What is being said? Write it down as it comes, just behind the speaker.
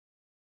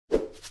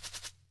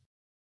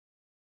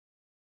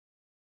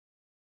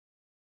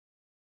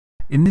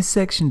In this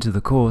section to the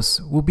course,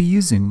 we'll be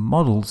using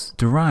models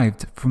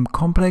derived from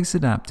complex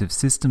adaptive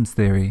systems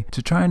theory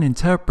to try and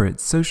interpret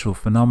social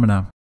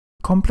phenomena.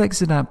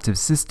 Complex adaptive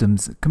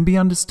systems can be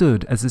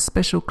understood as a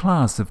special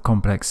class of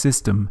complex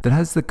system that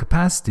has the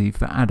capacity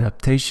for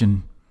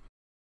adaptation.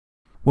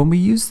 When we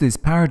use this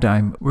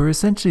paradigm, we're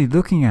essentially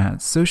looking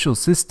at social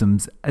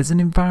systems as an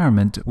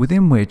environment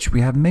within which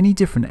we have many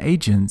different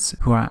agents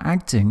who are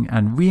acting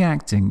and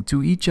reacting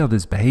to each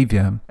other's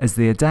behavior as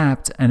they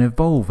adapt and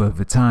evolve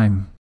over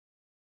time.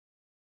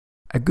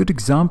 A good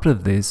example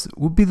of this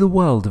would be the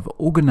world of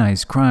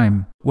organized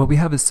crime, where we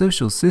have a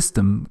social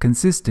system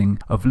consisting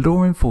of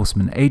law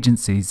enforcement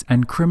agencies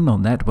and criminal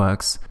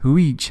networks who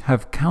each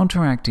have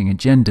counteracting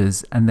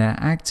agendas, and they're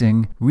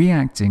acting,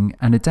 reacting,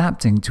 and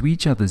adapting to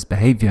each other's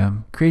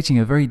behavior, creating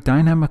a very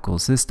dynamical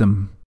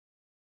system.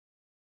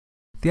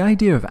 The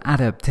idea of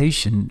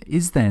adaptation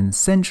is then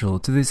central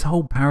to this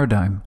whole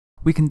paradigm.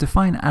 We can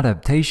define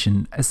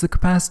adaptation as the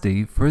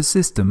capacity for a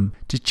system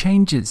to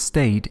change its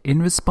state in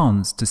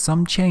response to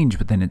some change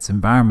within its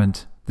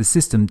environment. The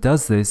system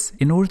does this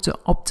in order to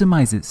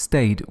optimize its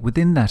state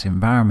within that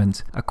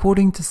environment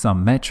according to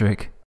some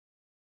metric.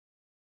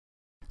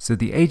 So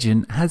the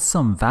agent has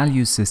some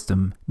value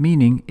system,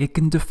 meaning it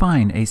can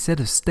define a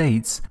set of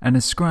states and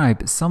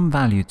ascribe some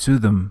value to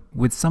them,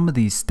 with some of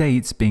these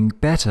states being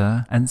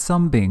better and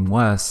some being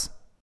worse.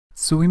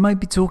 So we might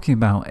be talking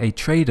about a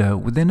trader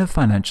within a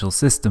financial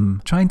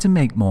system trying to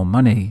make more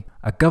money,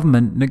 a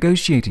government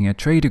negotiating a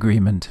trade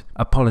agreement,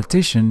 a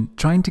politician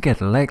trying to get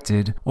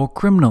elected, or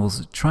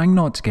criminals trying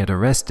not to get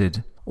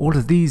arrested. All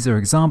of these are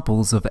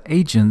examples of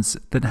agents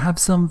that have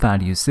some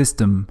value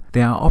system.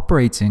 They are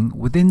operating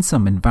within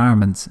some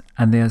environment,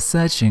 and they are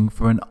searching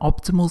for an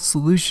optimal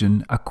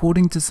solution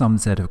according to some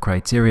set of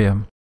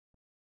criteria.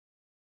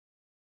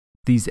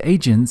 These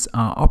agents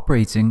are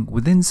operating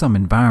within some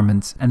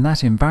environment, and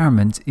that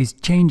environment is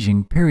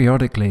changing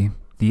periodically.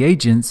 The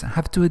agents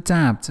have to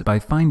adapt by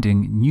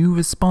finding new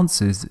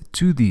responses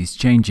to these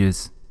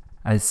changes.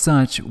 As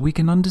such, we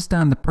can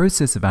understand the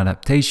process of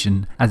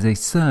adaptation as a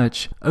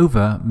search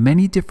over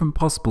many different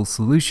possible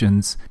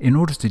solutions in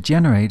order to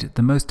generate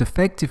the most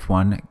effective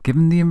one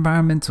given the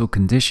environmental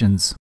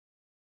conditions.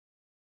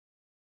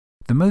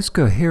 The most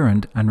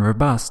coherent and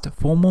robust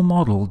formal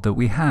model that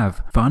we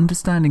have for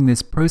understanding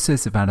this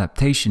process of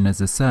adaptation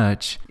as a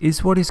search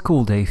is what is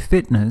called a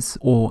fitness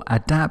or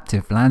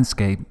adaptive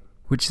landscape,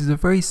 which is a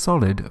very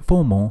solid,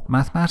 formal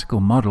mathematical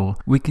model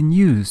we can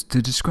use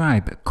to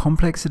describe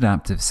complex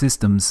adaptive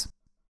systems.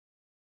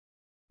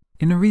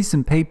 In a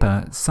recent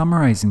paper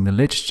summarizing the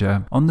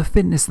literature on the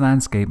fitness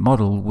landscape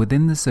model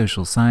within the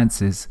social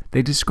sciences,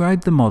 they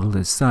described the model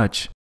as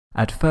such.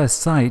 At first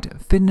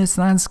sight, fitness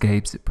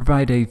landscapes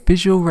provide a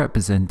visual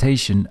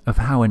representation of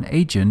how an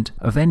agent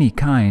of any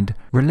kind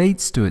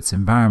relates to its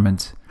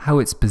environment, how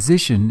its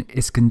position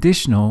is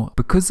conditional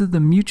because of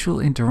the mutual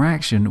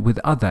interaction with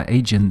other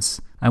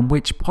agents, and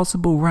which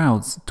possible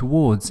routes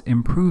towards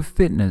improved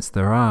fitness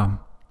there are.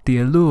 The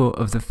allure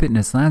of the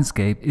fitness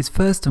landscape is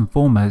first and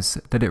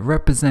foremost that it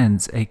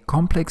represents a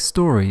complex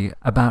story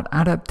about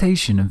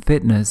adaptation and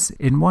fitness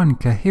in one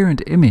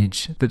coherent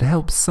image that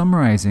helps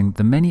summarizing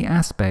the many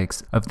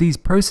aspects of these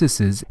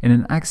processes in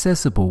an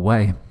accessible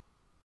way.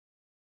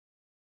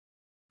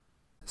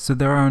 So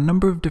there are a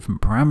number of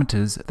different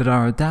parameters that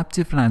our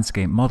adaptive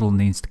landscape model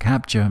needs to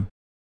capture.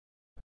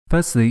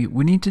 Firstly,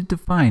 we need to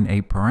define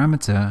a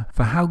parameter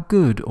for how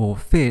good or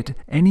fit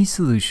any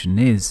solution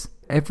is.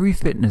 Every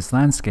fitness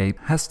landscape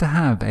has to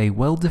have a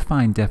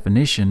well-defined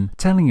definition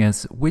telling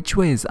us which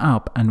way is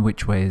up and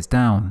which way is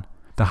down.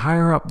 The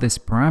higher up this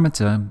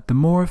parameter, the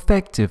more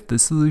effective the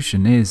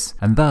solution is,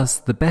 and thus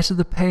the better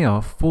the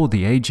payoff for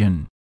the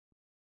agent.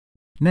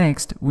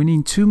 Next, we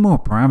need two more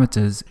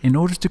parameters in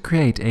order to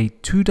create a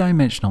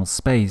two-dimensional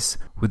space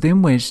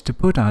within which to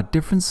put our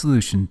different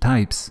solution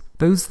types.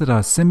 Those that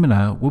are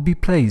similar will be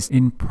placed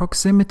in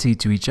proximity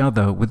to each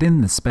other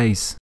within the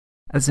space.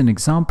 As an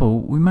example,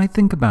 we might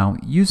think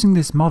about using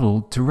this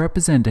model to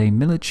represent a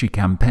military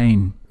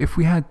campaign. If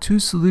we had two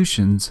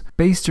solutions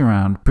based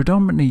around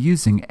predominantly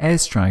using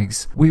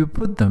airstrikes, we would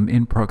put them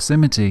in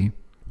proximity,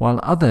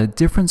 while other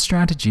different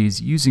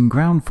strategies using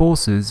ground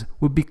forces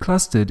would be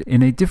clustered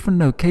in a different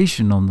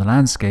location on the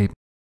landscape.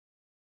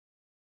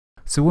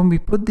 So when we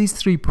put these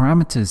three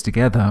parameters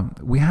together,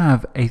 we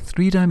have a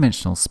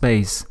three-dimensional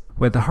space,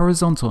 where the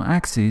horizontal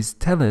axes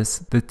tell us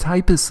the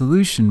type of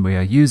solution we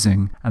are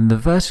using, and the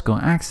vertical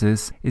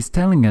axis is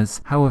telling us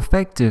how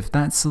effective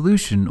that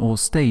solution or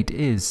state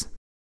is.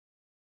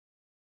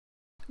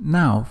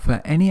 Now,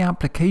 for any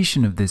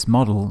application of this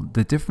model,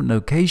 the different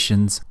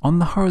locations on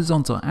the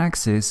horizontal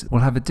axis will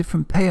have a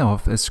different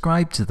payoff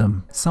ascribed to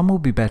them. Some will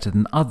be better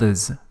than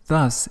others,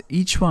 thus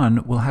each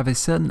one will have a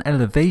certain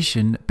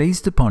elevation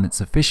based upon its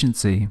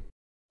efficiency.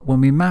 When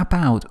we map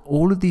out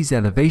all of these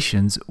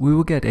elevations, we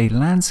will get a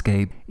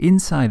landscape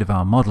inside of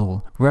our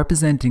model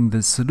representing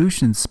the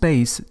solution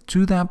space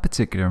to that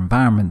particular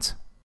environment.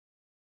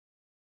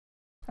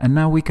 And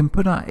now we can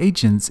put our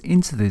agents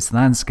into this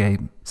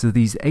landscape. So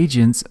these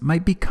agents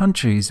might be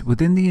countries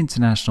within the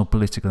international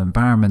political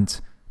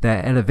environment.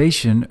 their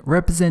elevation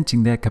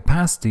representing their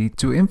capacity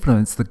to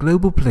influence the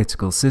global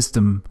political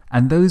system,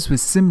 and those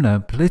with similar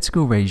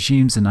political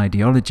regimes and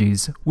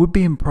ideologies would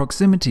be in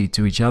proximity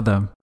to each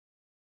other.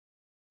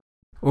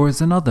 Or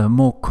as another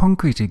more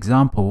concrete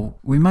example,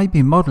 we might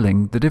be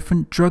modeling the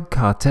different drug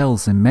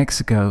cartels in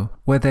Mexico,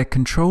 where their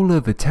control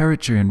over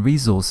territory and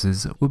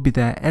resources would be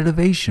their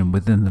elevation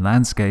within the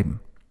landscape.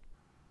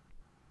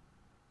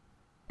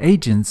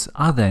 Agents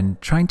are then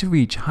trying to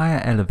reach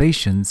higher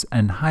elevations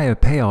and higher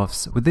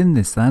payoffs within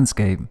this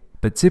landscape,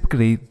 but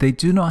typically they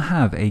do not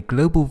have a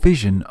global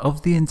vision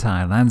of the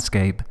entire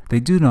landscape. They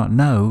do not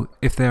know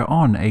if they are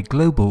on a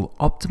global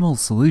optimal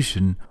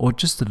solution or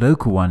just a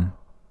local one.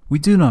 We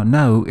do not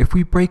know if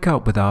we break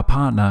up with our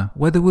partner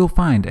whether we'll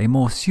find a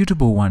more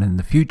suitable one in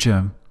the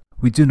future.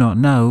 We do not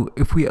know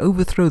if we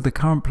overthrow the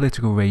current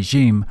political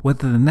regime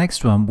whether the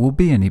next one will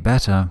be any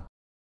better.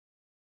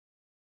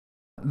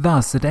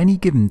 Thus, at any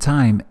given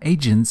time,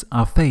 agents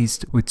are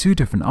faced with two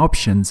different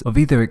options of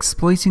either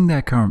exploiting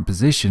their current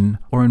position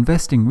or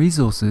investing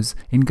resources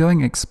in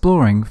going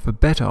exploring for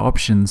better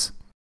options.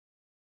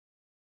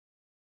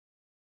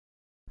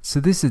 So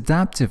this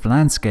adaptive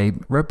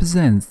landscape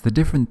represents the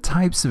different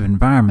types of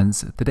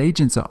environments that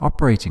agents are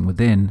operating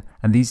within,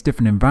 and these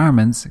different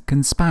environments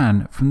can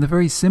span from the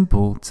very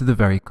simple to the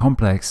very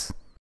complex.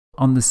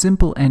 On the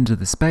simple end of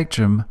the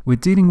spectrum, we're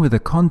dealing with a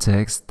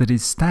context that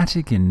is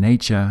static in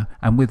nature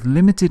and with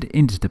limited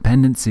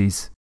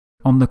interdependencies.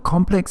 On the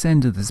complex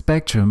end of the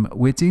spectrum,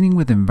 we're dealing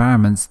with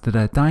environments that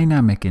are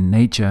dynamic in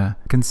nature,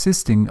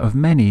 consisting of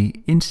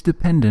many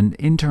interdependent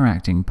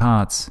interacting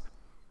parts.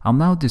 I'll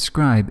now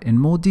describe in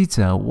more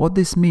detail what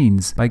this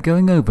means by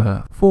going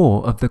over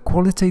 4 of the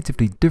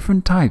qualitatively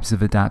different types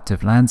of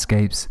adaptive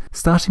landscapes,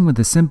 starting with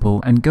the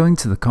simple and going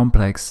to the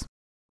complex.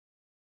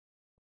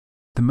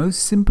 The most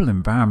simple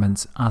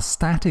environments are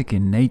static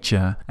in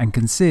nature and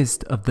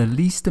consist of the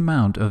least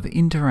amount of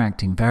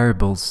interacting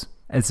variables.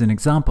 As an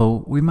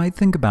example, we might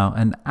think about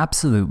an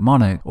absolute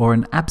monarch or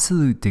an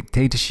absolute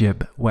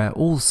dictatorship where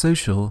all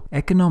social,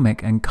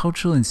 economic and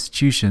cultural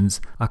institutions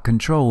are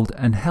controlled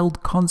and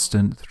held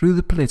constant through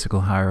the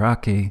political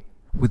hierarchy.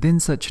 Within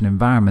such an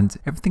environment,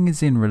 everything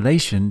is in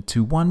relation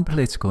to one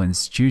political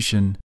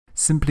institution.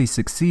 Simply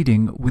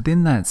succeeding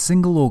within that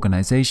single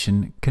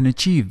organization can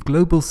achieve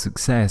global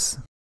success.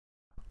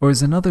 Or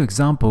as another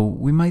example,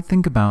 we might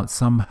think about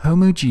some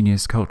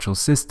homogeneous cultural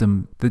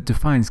system that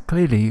defines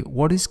clearly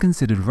what is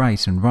considered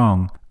right and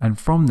wrong, and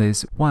from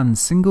this, one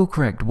single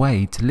correct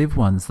way to live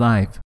one's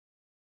life.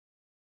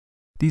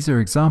 These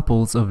are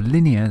examples of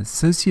linear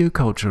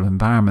socio-cultural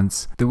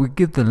environments that would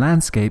give the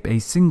landscape a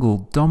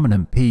single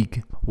dominant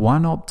peak,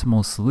 one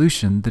optimal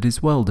solution that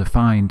is well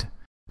defined.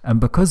 And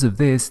because of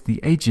this, the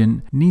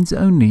agent needs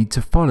only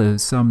to follow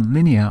some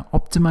linear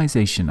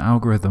optimization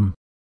algorithm.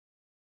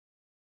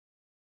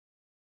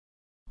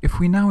 If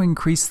we now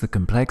increase the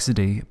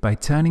complexity by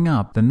turning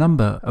up the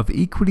number of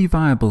equally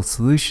viable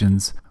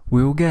solutions,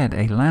 we will get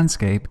a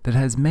landscape that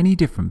has many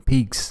different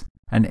peaks,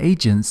 and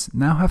agents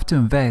now have to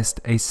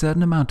invest a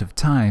certain amount of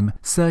time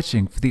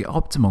searching for the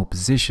optimal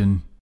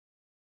position.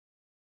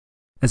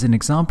 As an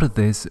example of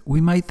this, we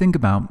might think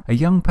about a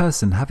young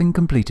person having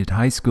completed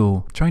high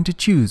school, trying to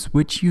choose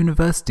which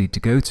university to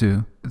go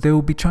to. They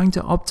will be trying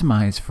to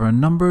optimize for a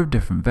number of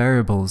different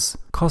variables: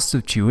 cost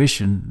of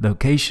tuition,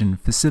 location,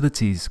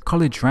 facilities,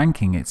 college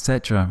ranking,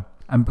 etc.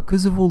 And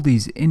because of all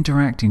these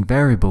interacting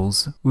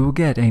variables, we will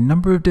get a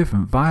number of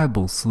different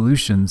viable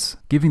solutions,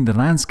 giving the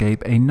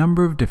landscape a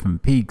number of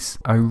different peaks,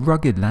 a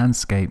rugged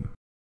landscape.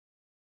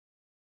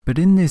 But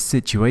in this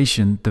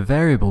situation, the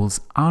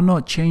variables are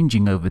not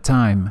changing over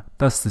time,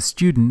 thus the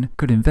student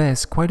could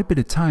invest quite a bit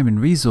of time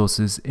and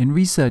resources in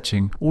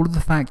researching all of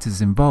the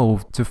factors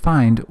involved to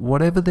find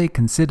whatever they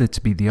consider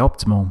to be the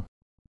optimal.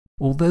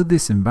 Although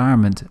this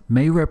environment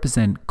may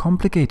represent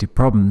complicated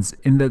problems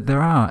in that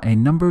there are a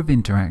number of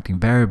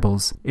interacting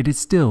variables, it is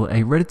still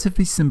a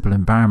relatively simple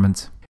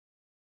environment.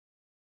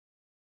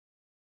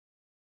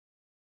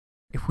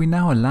 If we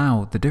now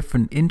allow the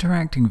different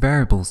interacting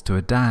variables to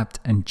adapt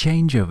and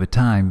change over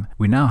time,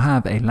 we now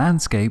have a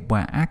landscape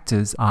where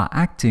actors are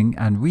acting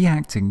and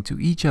reacting to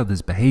each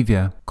other's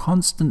behavior,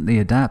 constantly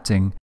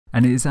adapting,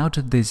 and it is out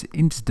of this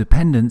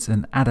interdependence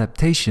and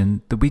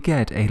adaptation that we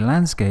get a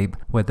landscape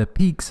where the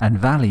peaks and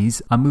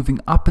valleys are moving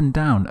up and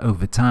down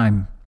over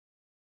time.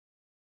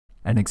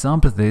 An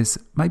example of this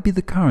might be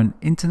the current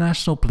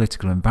international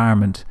political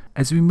environment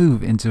as we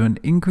move into an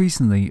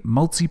increasingly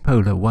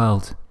multipolar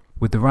world.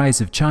 With the rise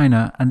of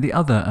China and the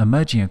other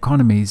emerging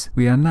economies,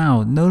 we are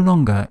now no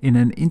longer in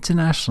an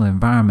international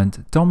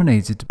environment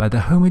dominated by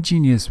the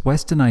homogeneous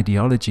Western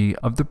ideology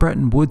of the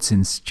Bretton Woods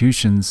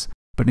institutions,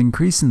 but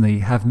increasingly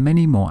have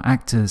many more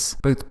actors,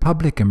 both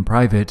public and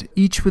private,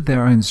 each with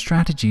their own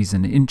strategies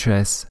and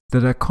interests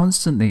that are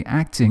constantly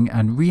acting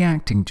and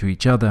reacting to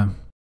each other.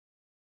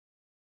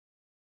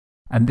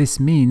 And this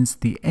means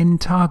the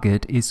end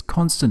target is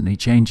constantly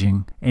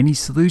changing. Any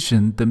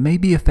solution that may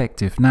be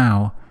effective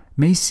now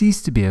may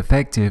cease to be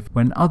effective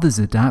when others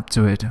adapt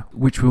to it,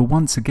 which will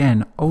once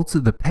again alter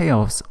the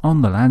payoffs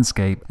on the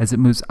landscape as it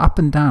moves up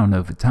and down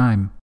over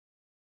time.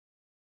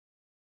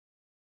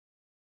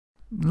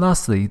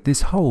 Lastly,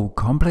 this whole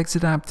complex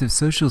adaptive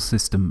social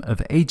system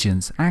of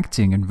agents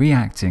acting and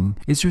reacting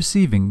is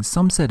receiving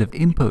some set of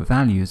input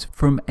values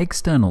from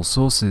external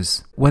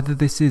sources, whether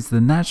this is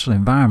the natural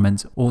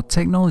environment or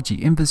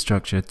technology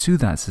infrastructure to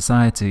that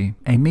society.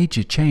 A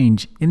major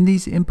change in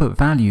these input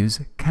values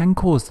can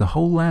cause the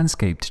whole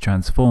landscape to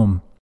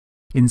transform.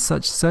 In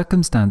such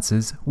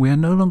circumstances, we are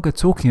no longer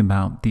talking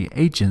about the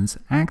agents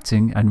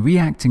acting and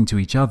reacting to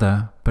each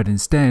other, but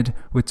instead,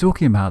 we're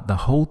talking about the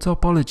whole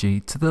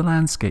topology to the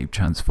landscape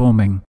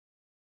transforming.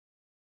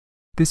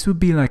 This would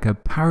be like a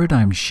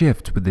paradigm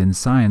shift within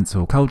science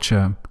or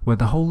culture, where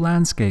the whole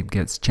landscape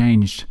gets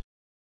changed.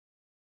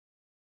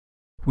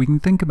 We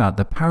can think about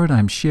the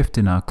paradigm shift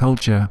in our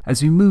culture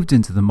as we moved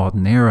into the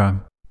modern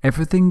era.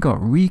 Everything got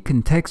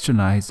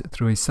recontextualized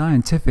through a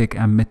scientific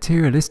and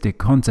materialistic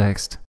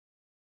context.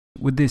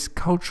 With this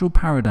cultural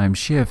paradigm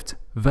shift,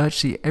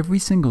 virtually every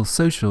single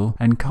social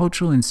and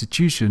cultural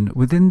institution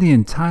within the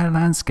entire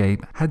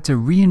landscape had to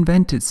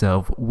reinvent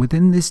itself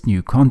within this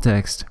new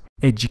context.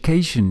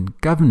 Education,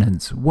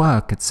 governance,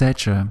 work,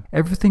 etc.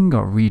 Everything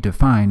got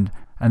redefined,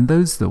 and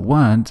those that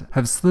weren't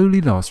have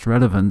slowly lost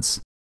relevance.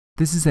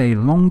 This is a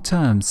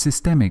long-term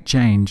systemic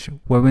change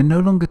where we're no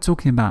longer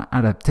talking about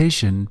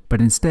adaptation,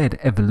 but instead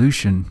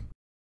evolution.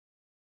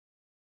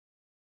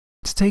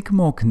 To take a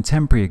more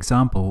contemporary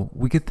example,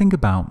 we could think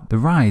about the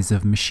rise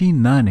of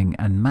machine learning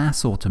and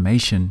mass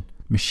automation.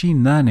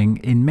 Machine learning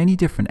in many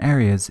different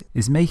areas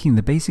is making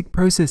the basic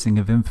processing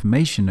of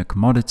information a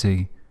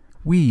commodity.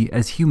 We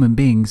as human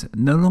beings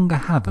no longer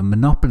have a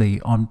monopoly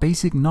on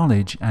basic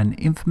knowledge and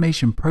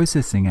information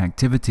processing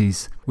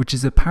activities, which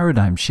is a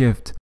paradigm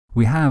shift.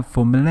 We have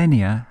for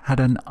millennia had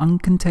an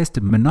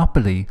uncontested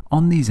monopoly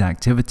on these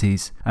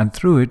activities, and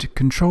through it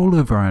control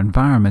over our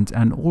environment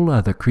and all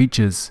other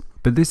creatures.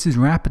 But this is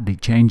rapidly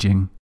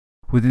changing.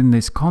 Within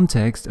this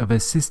context of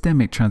a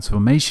systemic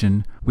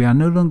transformation, we are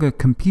no longer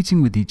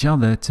competing with each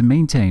other to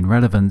maintain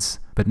relevance,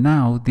 but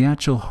now the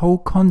actual whole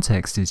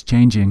context is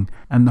changing,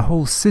 and the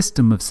whole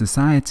system of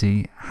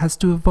society has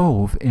to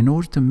evolve in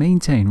order to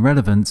maintain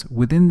relevance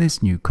within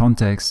this new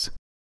context.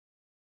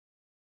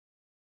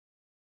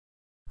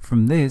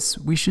 From this,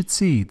 we should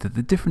see that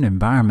the different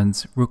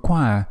environments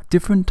require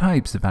different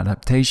types of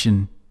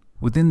adaptation.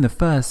 Within the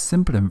first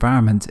simple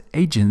environment,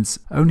 agents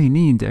only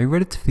need a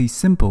relatively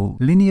simple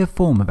linear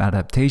form of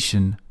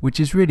adaptation, which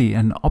is really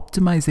an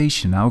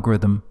optimization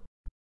algorithm.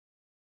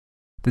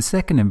 The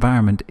second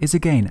environment is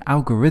again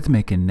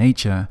algorithmic in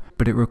nature,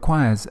 but it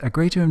requires a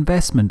greater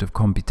investment of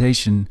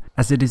computation,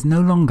 as it is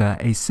no longer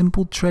a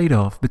simple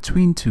trade-off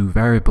between two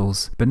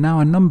variables, but now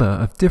a number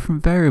of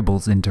different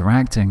variables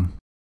interacting.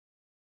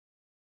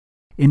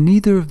 In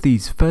neither of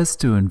these first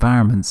two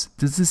environments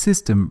does the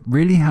system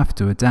really have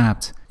to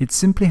adapt. It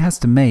simply has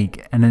to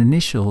make an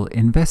initial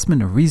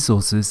investment of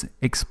resources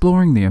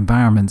exploring the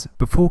environment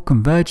before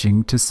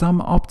converging to some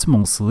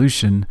optimal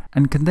solution,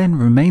 and can then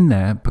remain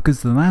there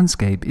because the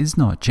landscape is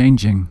not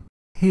changing.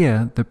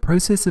 Here, the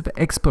process of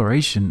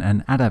exploration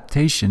and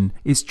adaptation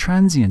is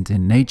transient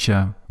in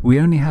nature. We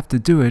only have to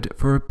do it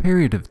for a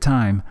period of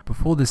time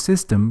before the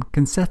system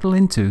can settle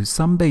into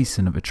some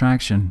basin of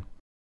attraction.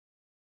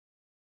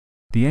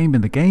 The aim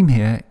of the game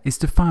here is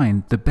to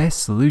find the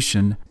best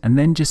solution and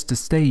then just to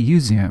stay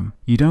using it.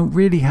 You don't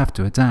really have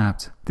to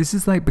adapt. This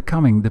is like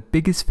becoming the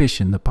biggest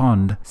fish in the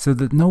pond so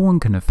that no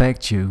one can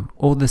affect you,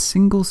 or the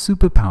single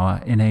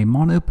superpower in a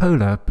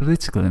monopolar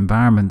political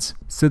environment,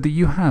 so that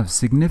you have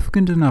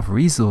significant enough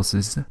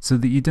resources so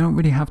that you don't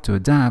really have to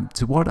adapt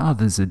to what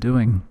others are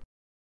doing.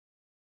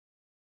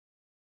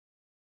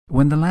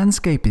 When the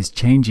landscape is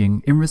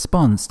changing in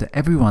response to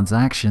everyone's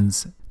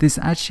actions, this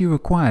actually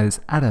requires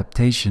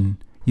adaptation.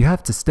 You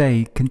have to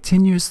stay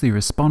continuously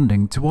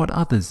responding to what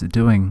others are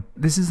doing.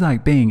 This is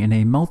like being in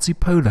a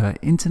multipolar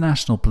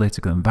international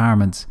political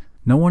environment.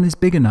 No one is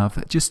big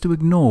enough just to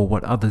ignore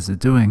what others are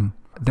doing.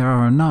 There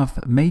are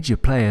enough major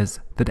players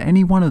that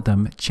any one of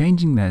them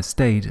changing their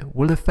state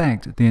will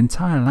affect the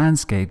entire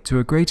landscape to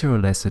a greater or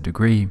lesser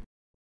degree.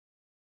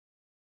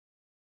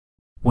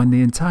 When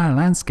the entire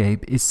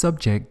landscape is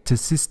subject to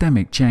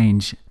systemic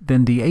change,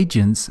 then the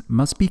agents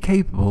must be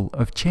capable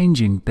of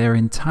changing their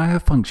entire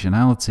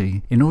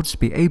functionality in order to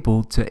be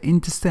able to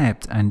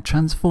intercept and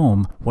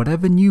transform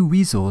whatever new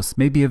resource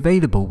may be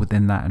available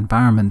within that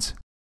environment.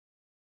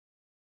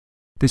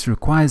 This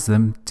requires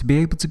them to be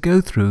able to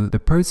go through the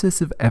process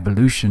of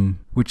evolution,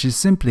 which is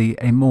simply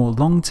a more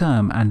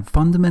long-term and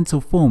fundamental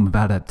form of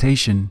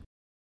adaptation.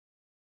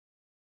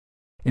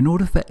 In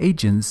order for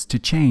agents to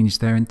change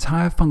their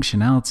entire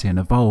functionality and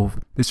evolve,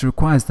 this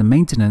requires the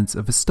maintenance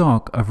of a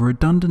stock of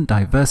redundant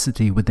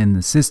diversity within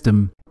the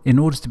system in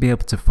order to be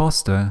able to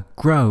foster,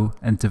 grow,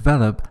 and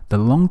develop the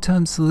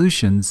long-term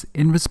solutions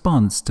in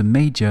response to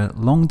major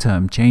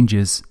long-term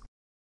changes.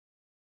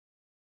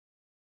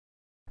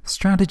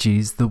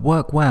 Strategies that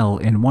work well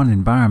in one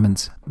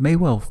environment may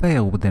well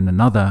fail within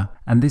another,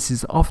 and this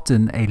is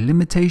often a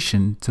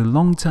limitation to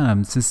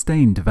long-term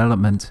sustained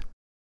development.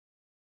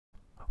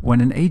 when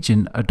an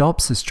agent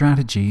adopts a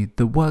strategy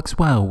that works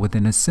well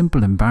within a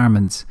simple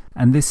environment,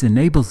 and this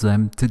enables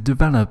them to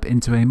develop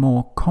into a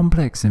more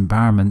complex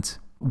environment,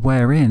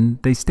 wherein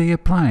they stay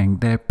applying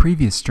their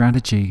previous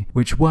strategy,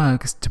 which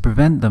works to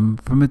prevent them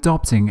from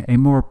adopting a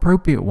more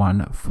appropriate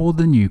one for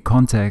the new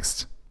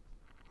context.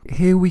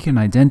 Here we can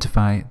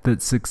identify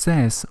that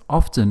success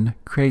often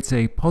creates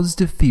a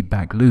positive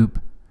feedback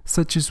loop,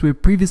 such as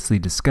we've previously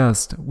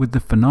discussed with the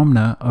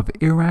phenomena of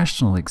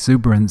irrational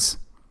exuberance,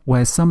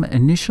 where some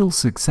initial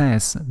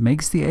success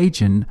makes the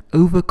agent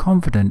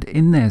overconfident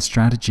in their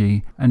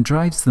strategy and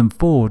drives them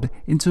forward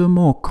into a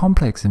more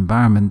complex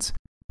environment,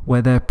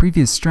 where their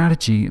previous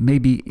strategy may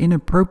be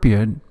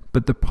inappropriate,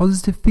 but the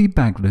positive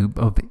feedback loop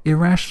of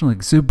irrational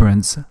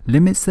exuberance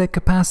limits their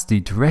capacity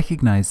to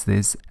recognize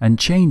this and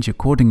change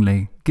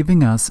accordingly,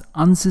 giving us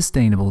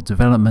unsustainable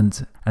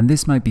development, and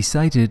this might be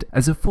cited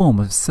as a form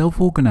of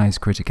self-organized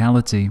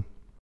criticality.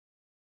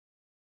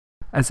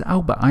 As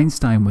Albert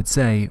Einstein would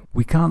say,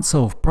 we can't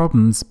solve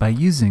problems by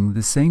using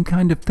the same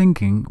kind of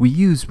thinking we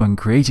used when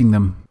creating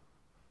them.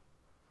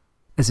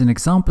 As an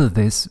example of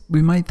this,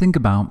 we might think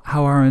about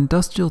how our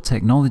industrial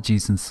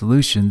technologies and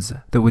solutions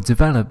that were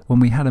developed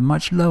when we had a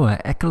much lower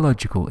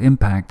ecological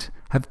impact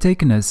have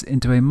taken us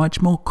into a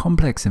much more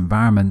complex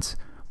environment,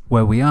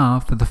 where we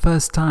are, for the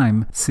first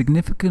time,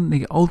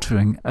 significantly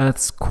altering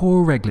Earth's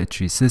core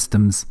regulatory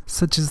systems,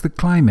 such as the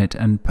climate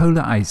and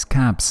polar ice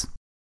caps.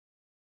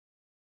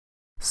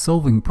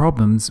 Solving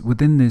problems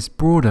within this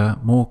broader,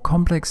 more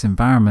complex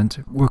environment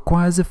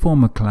requires a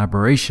form of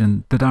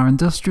collaboration that our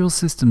industrial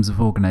systems of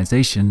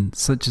organization,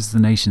 such as the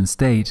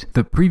nation-state,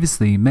 that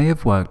previously may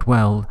have worked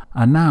well,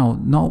 are now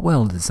not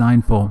well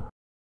designed for.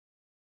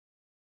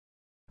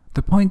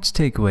 The point to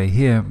take away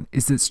here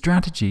is that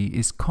strategy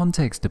is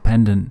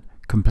context-dependent.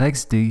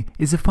 Complexity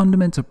is a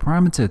fundamental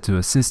parameter to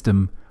a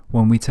system.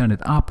 When we turn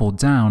it up or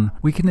down,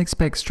 we can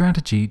expect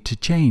strategy to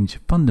change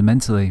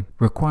fundamentally,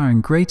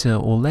 requiring greater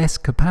or less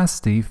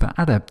capacity for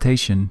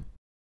adaptation.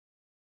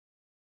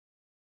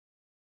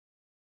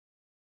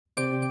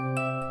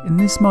 In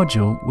this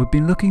module, we've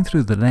been looking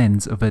through the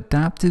lens of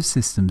adaptive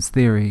systems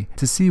theory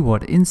to see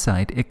what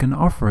insight it can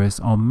offer us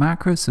on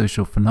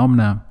macro-social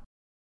phenomena.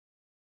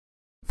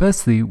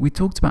 Firstly, we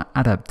talked about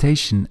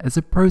adaptation as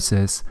a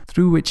process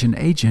through which an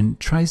agent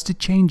tries to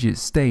change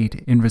its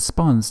state in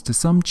response to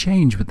some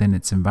change within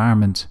its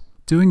environment,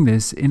 doing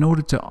this in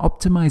order to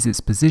optimize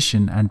its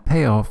position and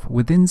payoff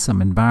within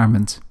some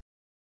environment.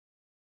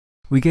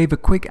 We gave a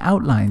quick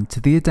outline to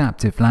the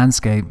adaptive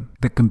landscape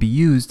that can be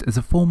used as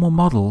a formal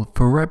model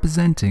for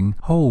representing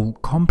whole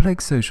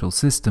complex social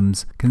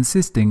systems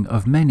consisting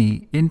of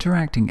many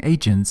interacting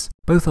agents,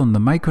 both on the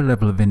micro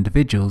level of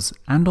individuals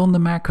and on the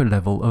macro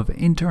level of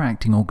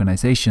interacting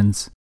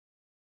organizations.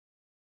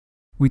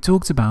 We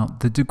talked about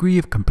the degree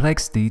of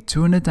complexity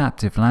to an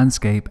adaptive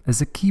landscape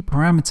as a key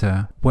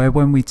parameter, where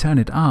when we turn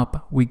it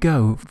up, we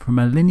go from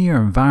a linear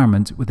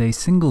environment with a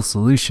single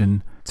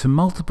solution to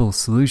multiple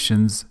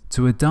solutions,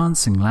 to a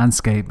dancing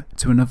landscape,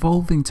 to an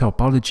evolving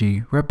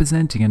topology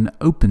representing an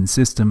open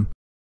system.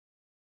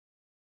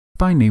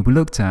 Finally, we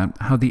looked at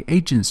how the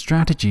agent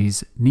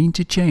strategies need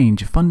to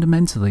change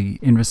fundamentally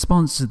in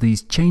response to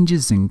these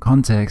changes in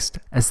context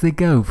as they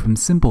go from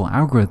simple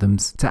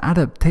algorithms to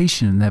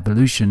adaptation and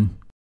evolution.